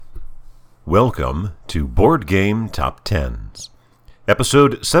Welcome to Board Game Top Tens,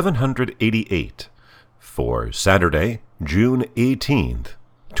 episode 788 for Saturday, June 18th,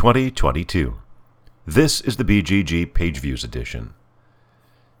 2022. This is the BGG Page Views edition.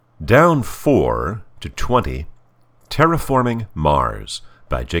 Down 4 to 20, Terraforming Mars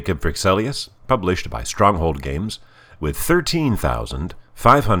by Jacob Fryxelius, published by Stronghold Games, with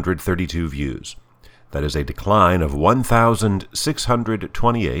 13,532 views. That is a decline of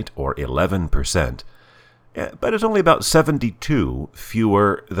 1,628, or 11%, but it's only about 72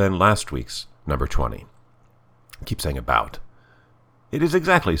 fewer than last week's number 20. I keep saying about. It is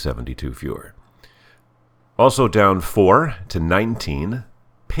exactly 72 fewer. Also down 4 to 19,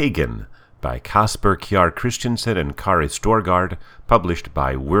 Pagan by Kasper Kjær Christensen and Kari Storgard, published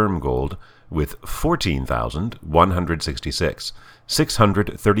by Wormgold, with 14,166.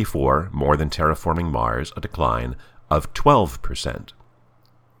 634 more than Terraforming Mars, a decline of 12%.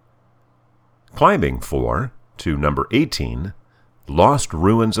 Climbing 4 to number 18, Lost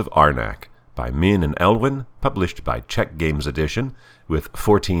Ruins of Arnak by Min and Elwin, published by Czech Games Edition, with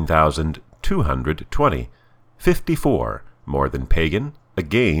 14,220, 54 more than Pagan, a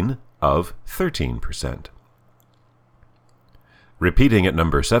gain of 13%. Repeating at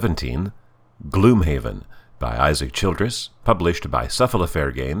number 17, Gloomhaven by Isaac Childress, published by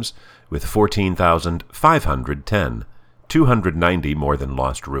Cephalofair Games, with 14,510, 290 more than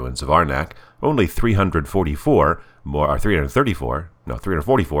Lost Ruins of Arnak, only 344 more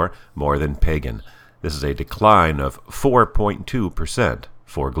than Pagan. This is a decline of 4.2%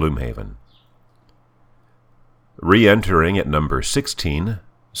 for Gloomhaven. Re-entering at number 16,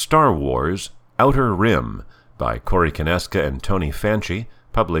 Star Wars Outer Rim by Corey Konieczka and Tony Fanchi,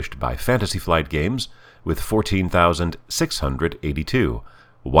 published by Fantasy Flight Games, with 14,682,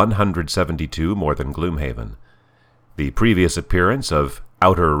 172 more than Gloomhaven. The previous appearance of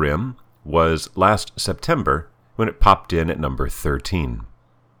Outer Rim was last September, when it popped in at number 13.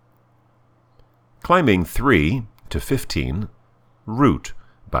 Climbing 3 to 15, Root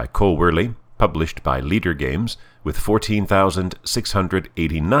by Cole Wehrle, published by Leader Games, with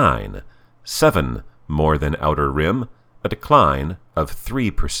 14,689, 7 more than Outer Rim, a decline of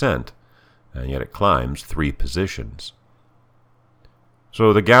 3%. And yet it climbs 3 positions.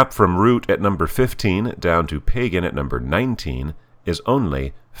 So the gap from Root at number 15 down to Pagan at number 19 is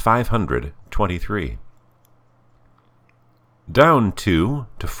only 523. Down 2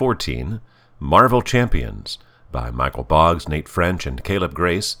 to 14, Marvel Champions by Michael Boggs, Nate French, and Caleb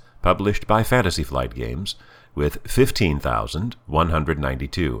Grace, published by Fantasy Flight Games, with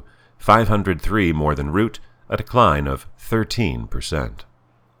 15,192, 503 more than Root, a decline of 13%.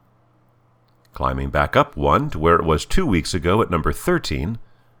 Climbing back up 1 to where it was 2 weeks ago at number 13,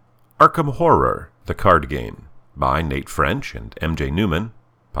 Arkham Horror, the Card Game, by Nate French and MJ Newman,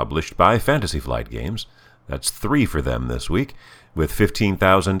 published by Fantasy Flight Games. That's 3 for them this week, with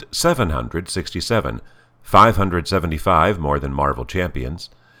 15,767, 575 more than Marvel Champions,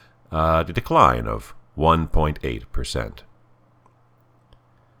 a decline of 1.8%.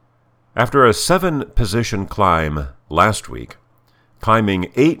 After a 7-position climb last week, climbing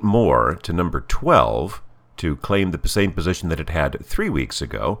 8 more to number 12 to claim the same position that it had 3 weeks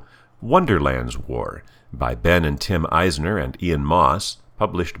ago, Wonderland's War by Ben and Tim Eisner and Ian Moss,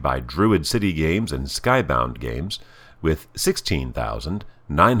 published by Druid City Games and Skybound Games, with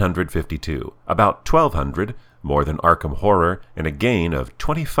 16,952, about 1,200 more than Arkham Horror, and a gain of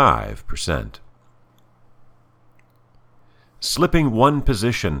 25%. Slipping 1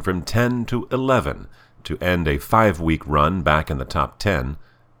 position from 10 to 11, to end a 5-week run back in the top 10,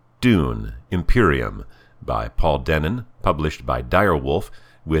 Dune Imperium by Paul Dennen, published by Direwolf,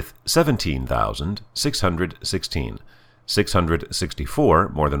 with 17,616, 664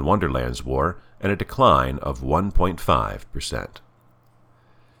 more than Wonderland's War, and a decline of 1.5%.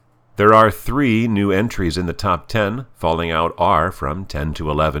 There are 3 new entries in the top 10. Falling out are from 10 to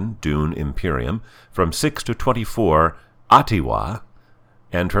 11, Dune Imperium, from 6 to 24, Atiwa,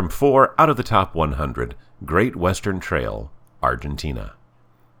 and from 4 out of the top 100, Great Western Trail, Argentina.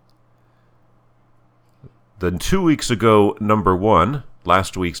 The 2 weeks ago number 1,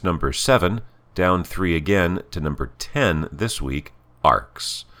 last week's number 7, down 3 again to number 10 this week,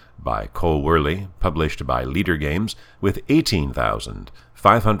 Arcs, by Cole Wehrle, published by Leader Games, with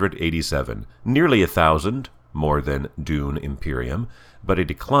 18,587, nearly 1,000 more than Dune Imperium, but a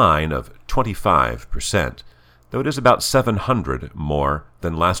decline of 25%. Though it is about 700 more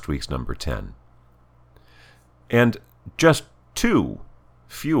than last week's number 10. And just 2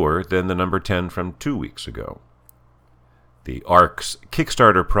 fewer than the number 10 from 2 weeks ago. The ARC's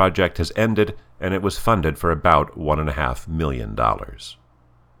Kickstarter project has ended, and it was funded for about $1.5 million.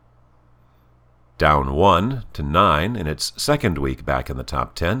 Down 1 to 9 in its second week back in the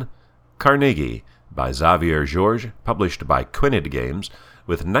top 10, Carnegie by Xavier Georges, published by Quinid Games,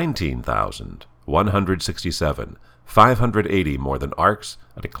 with 19,167, 580 more than Arc's,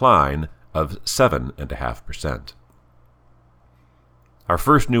 a decline of 7.5%. Our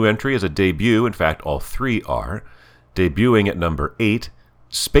first new entry is a debut, in fact all three are. Debuting at number 8,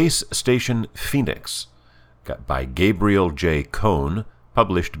 Space Station Phoenix, by Gabriel J. Cohn,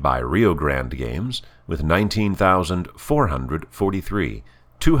 published by Rio Grande Games, with 19,443,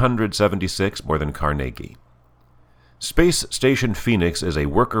 276 more than Carnegie. Space Station Phoenix is a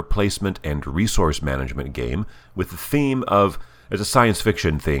worker placement and resource management game with the theme of, as a science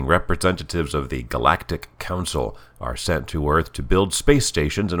fiction thing, representatives of the Galactic Council are sent to Earth to build space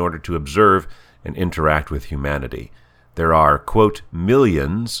stations in order to observe and interact with humanity. There are, quote,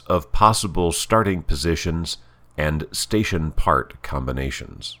 millions of possible starting positions and station part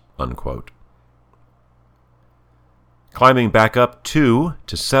combinations, unquote. Climbing back up 2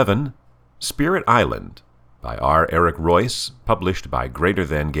 to 7, Spirit Island, by R. Eric Royce, published by Greater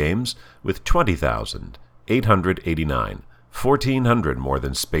Than Games, with 20,889, 1,400 more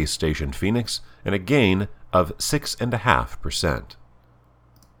than Space Station Phoenix, and a gain of 6.5%.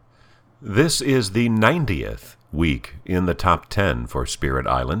 This is the 90th week in the top 10 for Spirit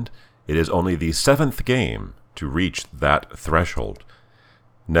Island. It is only the 7th game to reach that threshold.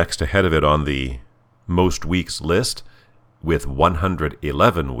 Next ahead of it on the most weeks list, with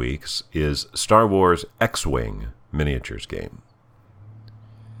 111 weeks, is Star Wars X-Wing miniatures game.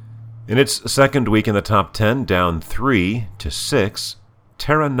 In its second week in the top 10, down 3 to 6,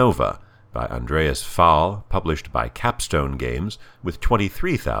 Terra Nova by Andreas Fahl, published by Capstone Games, with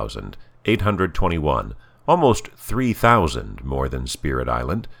 23,821, almost 3,000 more than Spirit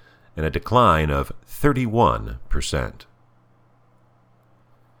Island, and a decline of 31%.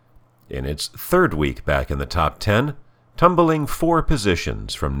 In its third week back in the top 10, tumbling 4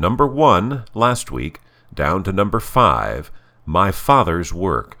 positions from number 1 last week down to number 5, My Father's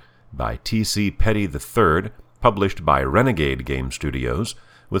Work by T.C. Petty III, published by Renegade Game Studios,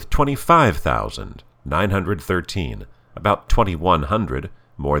 with 25,913, about 2,100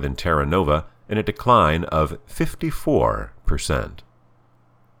 more than Terra Nova, and a decline of 54%.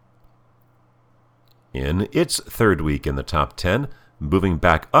 In its third week in the top 10, moving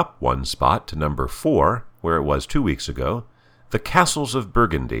back up 1 spot to number 4, where it was 2 weeks ago, The Castles of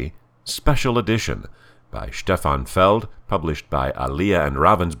Burgundy, Special Edition, by Stefan Feld, published by Alia and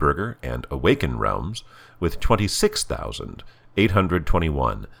Ravensburger and Awaken Realms, with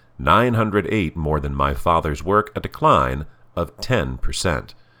 26,821, 908 more than My Father's Work, a decline of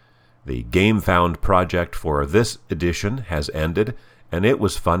 10%. The GameFound project for this edition has ended, and it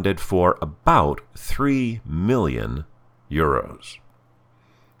was funded for about 3 million euros.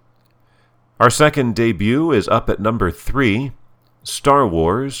 Our second debut is up at number 3, Star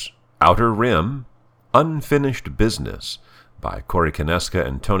Wars Outer Rim, Unfinished Business, by Corey Konieczka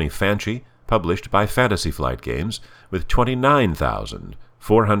and Tony Fanchi, published by Fantasy Flight Games, with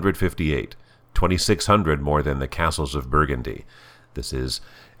 29,458, 2,600 more than The Castles of Burgundy. This is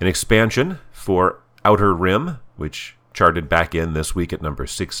an expansion for Outer Rim, which charted back in this week at number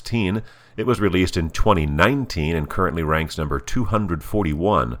 16. It was released in 2019 and currently ranks number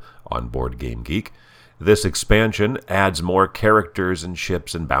 241 on Board Game Geek. This expansion adds more characters and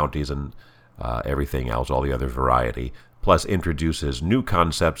ships and bounties and everything else, all the other variety, plus introduces new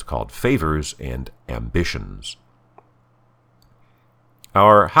concepts called favors and ambitions.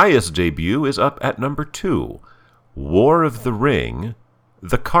 Our highest debut is up at number 2, War of the Ring,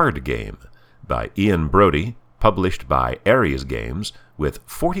 The Card Game, by Ian Brody, published by Ares Games, with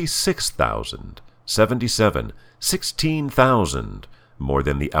 46,077, 16,000 more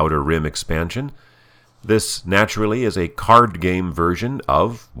than the Outer Rim expansion. This naturally is a card game version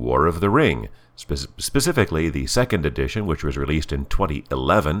of War of the Ring, specifically the second edition, which was released in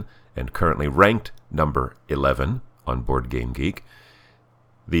 2011 and currently ranked number 11 on Board Game Geek.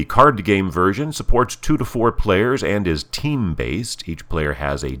 The card game version supports 2 to 4 players and is team-based. Each player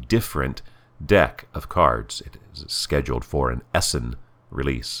has a different deck of cards. It is scheduled for an Essen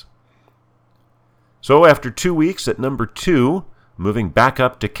release. So after 2 weeks at number 2, moving back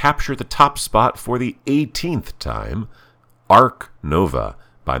up to capture the top spot for the 18th time, Ark Nova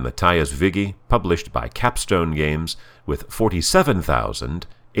by Matthias Viggi, published by Capstone Games, with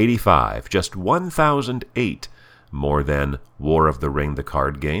 47,085, just 1,008 more than War of the Ring, the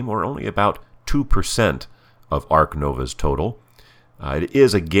card game, or only about 2% of Ark Nova's total. It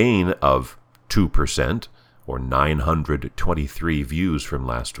is a gain of 2%, or 923 views from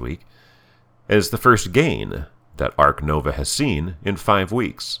last week. It is the first gain that Ark Nova has seen in 5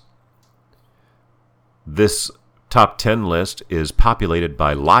 weeks. This top 10 list is populated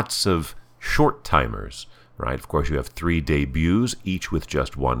by lots of short timers, right? Of course, you have 3 debuts, each with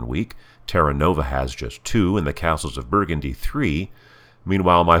just 1 week. Terra Nova has just 2, and the Castles of Burgundy 3.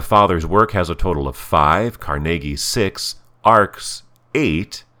 Meanwhile, My Father's Work has a total of 5, Carnegie 6, Arcs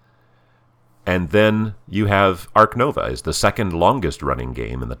 8, and then you have Arc Nova is the second longest running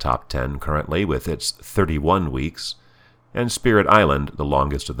game in the top 10 currently with its 31 weeks, and Spirit Island, the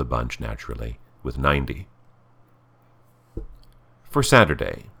longest of the bunch naturally, with 90. For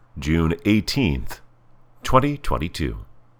Saturday, June 18th, 2022.